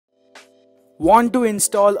Want to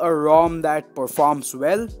install a ROM that performs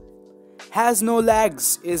well? Has no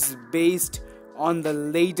lags, is based on the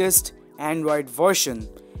latest Android version,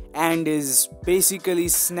 and is basically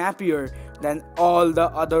snappier than all the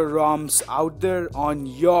other ROMs out there on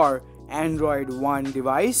your Android One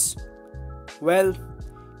device? Well,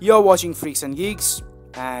 you're watching Freaks and Geeks,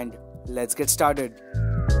 and let's get started.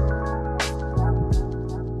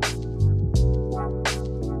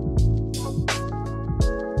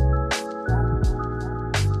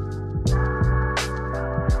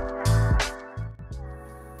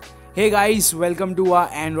 Hey guys, welcome to our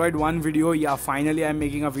Android One video. Yeah, finally I'm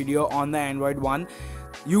making a video on the Android One.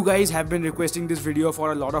 You guys have been requesting this video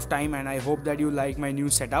for a lot of time, and I hope that you like my new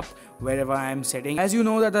setup wherever I am setting. As you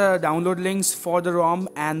know that the download links for the ROM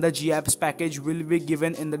and the GApps package will be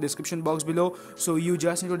given in the description box below, so you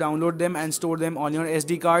just need to download them and store them on your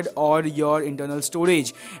SD card or your internal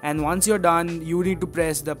storage. And once you're done, you need to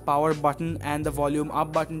press the power button and the volume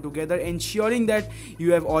up button together, ensuring that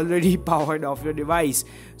you have already powered off your device.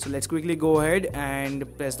 So let's quickly go ahead and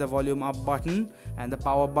press the volume up button and the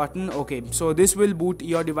power button. Okay, so this will boot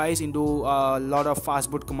your device into a lot of fast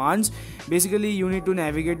boot commands. Basically, you need to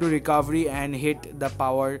navigate to recovery and hit the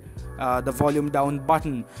the volume down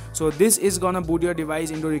button. So this is gonna boot your device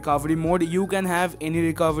into recovery mode. You can have any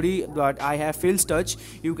recovery, but I have Filz Touch.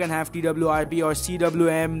 You can have TWRP or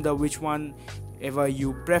CWM, the which one ever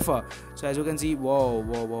you prefer. So as you can see,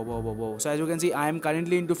 whoa. So as you can see, I am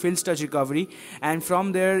currently into Filz Touch recovery, and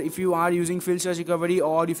from there, if you are using Filz Touch recovery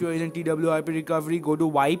or if you are using TWRP recovery, go to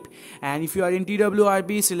wipe, and if you are in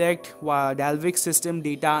TWRP, select Dalvik system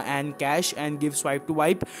data and cache and give swipe to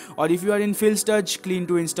wipe, or if you are in Filz Touch, clean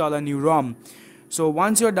to install a new ROM. So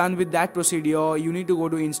once you're done with that procedure, you need to go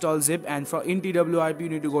to install zip, and in TWRP you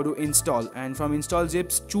need to go to install, and from install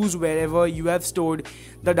zips choose wherever you have stored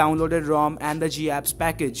the downloaded ROM and the GApps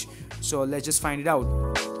package. So let's just find it out.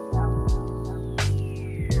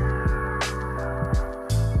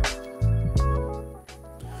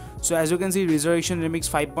 So as you can see, Resurrection Remix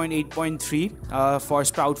 5.8.3 for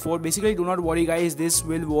Sprout 4. Basically, do not worry guys, this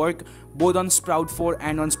will work both on Sprout 4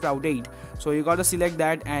 and on Sprout 8. So you gotta select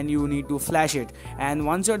that and you need to flash it. And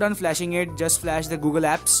once you're done flashing it, just flash the Google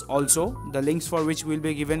Apps also, the links for which will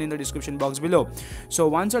be given in the description box below. So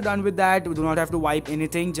once you're done with that, you do not have to wipe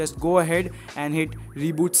anything, just go ahead and hit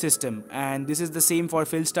reboot system. And this is the same for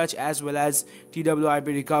Filz Touch as well as TWRP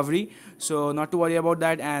recovery. So not to worry about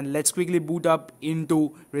that, and let's quickly boot up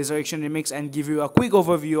into Resurrection Remix and give you a quick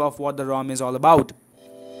overview of what the ROM is all about.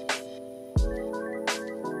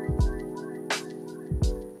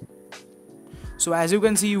 So as you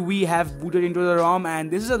can see, we have booted into the ROM, and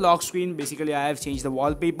this is a lock screen. Basically, I have changed the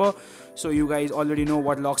wallpaper, so you guys already know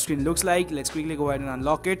what lock screen looks like. Let's quickly go ahead and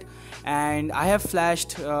unlock it, and I have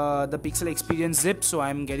flashed the Pixel Experience zip, so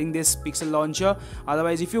I'm getting this Pixel launcher.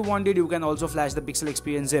 Otherwise, if you wanted, you can also flash the Pixel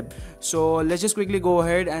Experience zip. So let's just quickly go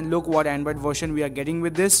ahead and look what Android version we are getting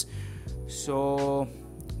with this. So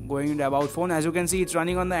going into about phone, as you can see, it's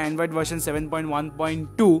running on the Android version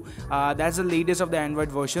 7.1.2. That's the latest of the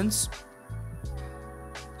Android versions.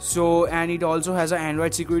 So, and it also has an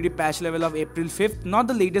Android security patch level of April 5th, not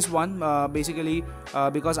the latest one, basically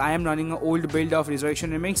because I am running an old build of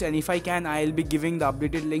Resurrection Remix, and if I can, I'll be giving the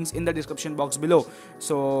updated links in the description box below.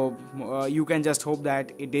 So you can just hope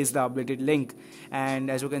that it is the updated link. And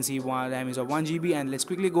as you can see, RAM is of 1 GB, and let's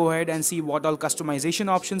quickly go ahead and see what all customization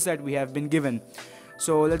options that we have been given.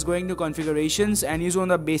 So let's go into configurations, and use on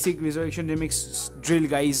the basic Resurrection Remix drill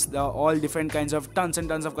guys. All different kinds of tons and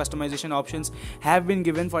tons of customization options have been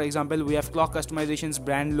given. For example, we have clock customizations,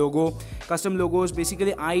 brand logo, custom logos.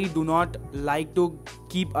 Basically, I do not like to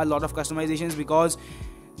keep a lot of customizations because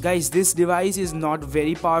guys, this device is not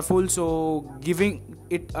very powerful, so giving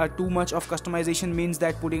it too much of customization means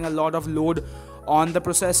that putting a lot of load on the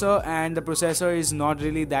processor, and the processor is not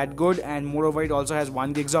really that good, and moreover it also has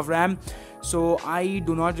 1 GB of RAM. So I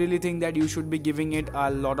do not really think that you should be giving it a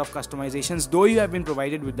lot of customizations, though you have been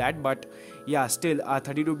provided with that. But yeah, still a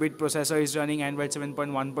 32-bit processor is running Android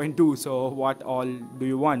 7.1.2, so what all do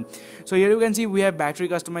you want? So here you can see we have battery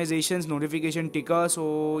customizations, notification ticker.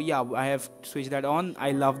 So yeah, I have switched that on.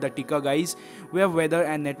 I love the ticker guys. We have weather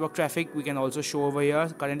and network traffic, we can also show over here.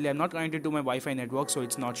 Currently I'm not connected to my Wi-Fi network, so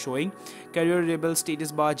it's not showing. Carrier label,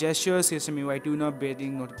 status bar, gestures, system UI tuner,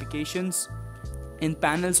 breathing notifications. In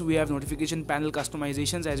panels, we have notification panel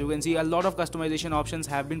customizations. As you can see, a lot of customization options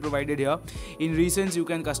have been provided here. In recents, you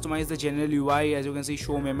can customize the general UI. As you can see,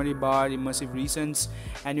 show memory bar, immersive recents,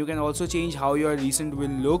 and you can also change how your recent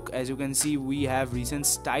will look. As you can see, we have recent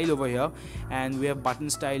style over here, and we have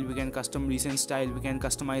button style. We can custom recent style. We can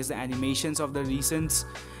customize the animations of the recents.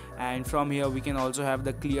 and from here we can also have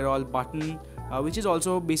the clear all button, which is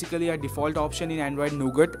also basically a default option in Android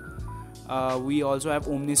Nougat. We also have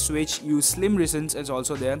Omni Switch, use slim recents is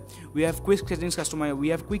also there. We have quick settings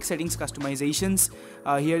customizations.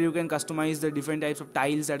 Here you can customize the different types of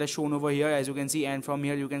tiles that are shown over here, as you can see, and from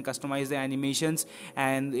here you can customize the animations,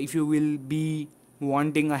 and if you will be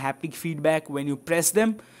wanting a haptic feedback when you press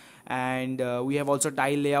them. And we have also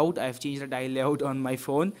tile layout. I've changed the tile layout on my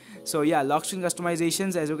phone. So yeah, lock screen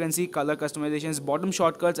customizations, as you can see, color customizations, bottom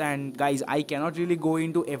shortcuts, and guys, I cannot really go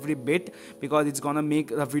into every bit because it's gonna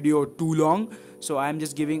make the video too long, so I'm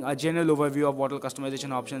just giving a general overview of what all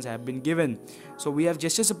customization options have been given. So we have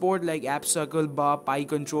gesture support like app circle bar, pie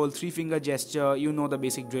control, 3-finger gesture, you know the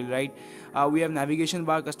basic drill, right? We have navigation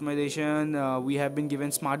bar customization. We have been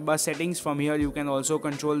given smart bar settings. From here you can also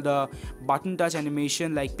control the button touch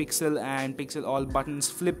animation like pixel and pixel all buttons,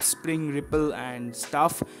 flip, spring, ripple and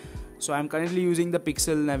stuff. So I'm currently using the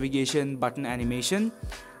pixel navigation button animation.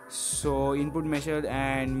 So input measured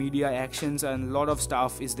and media actions and a lot of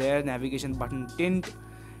stuff is there. Navigation button tint,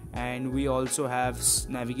 and we also have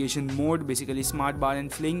navigation mode, basically smart bar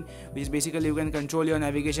and fling, which is basically you can control your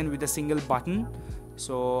navigation with a single button.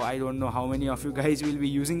 So I don't know how many of you guys will be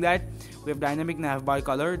using that. We have dynamic nav bar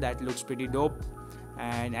color, that looks pretty dope.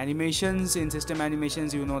 And animations, in system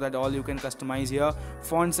animations, you know that all you can customize here.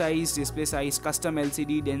 Font size, display size, custom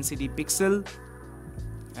LCD, density, pixel,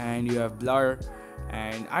 and you have blur.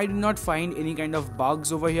 And I did not find any kind of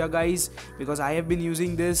bugs over here, guys, because I have been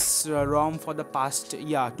using this ROM for the past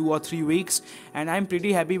 2 or 3 weeks, and I'm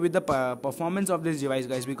pretty happy with the performance of this device,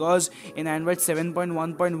 guys, because in Android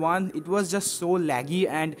 7.1.1 it was just so laggy.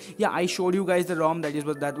 And yeah, I showed you guys the ROM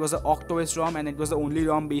that was the OctoOS ROM, and it was the only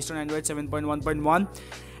ROM based on Android 7.1.1,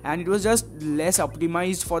 and it was just less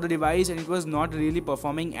optimized for the device, and it was not really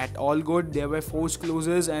performing at all good. There were forced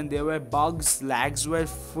closes and there were bugs, lags were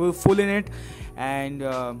full in it, and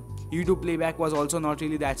YouTube playback was also not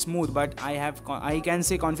really that smooth. But I can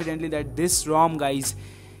say confidently that this ROM, guys,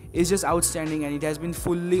 is just outstanding, and it has been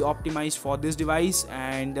fully optimized for this device.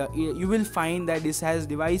 And you will find that this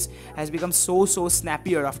device has become so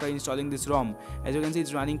snappier after installing this ROM. As you can see,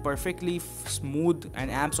 it's running perfectly smooth, and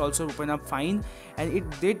apps also open up fine. And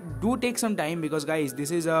it do take some time because, guys, this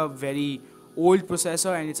is a very old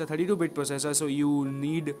processor and it's a 32-bit processor, so you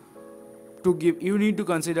need to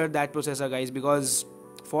consider that processor, guys, because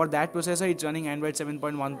for that processor it's running Android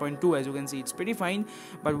 7.1.2. as you can see, it's pretty fine.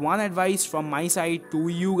 But one advice from my side to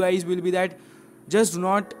you guys will be that just do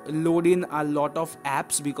not load in a lot of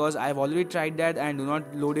apps, because I've already tried that, and do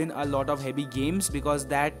not load in a lot of heavy games because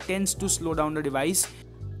that tends to slow down the device.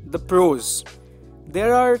 The pros,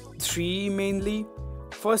 there are 3 mainly.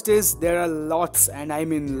 First is there are lots, and I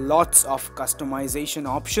mean lots, of customization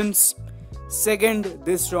options. Second,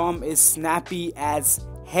 this ROM is snappy as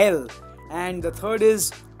hell. And the third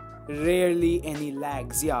is rarely any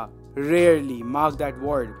lags. Yeah, rarely, mark that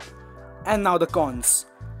word. And now the cons.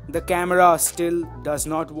 The camera still does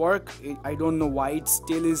not work. I don't know why it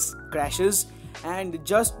still crashes. And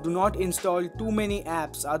just do not install too many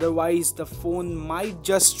apps, otherwise the phone might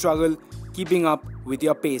just struggle keeping up with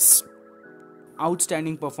your pace.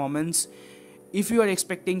 Outstanding performance. If you are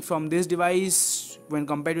expecting from this device, when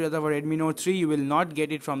compared to the other Redmi Note 3, you will not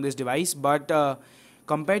get it from this device. But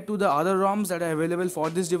compared to the other ROMs that are available for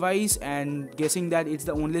this device, and guessing that it's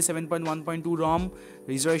the only 7.1.2 ROM,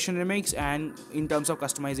 Resurrection Remix, and in terms of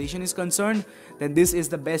customization is concerned, then this is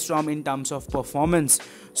the best ROM in terms of performance.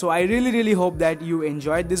 So I really hope that you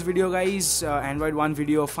enjoyed this video, guys. Android One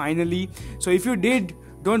video finally. So if you did,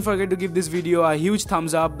 don't forget to give this video a huge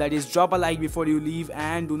thumbs up, that is, drop a like before you leave,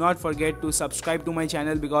 and do not forget to subscribe to my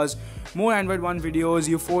channel, because more Android One videos,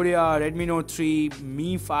 Euphoria, Redmi Note 3,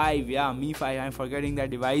 Mi 5, I'm forgetting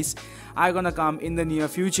that device, are gonna come in the near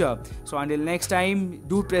future. So until next time,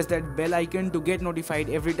 do press that bell icon to get notified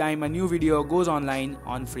every time a new video goes online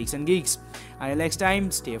on Freaks and Geeks. Until next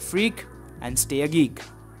time, stay a freak and stay a geek.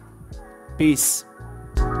 Peace.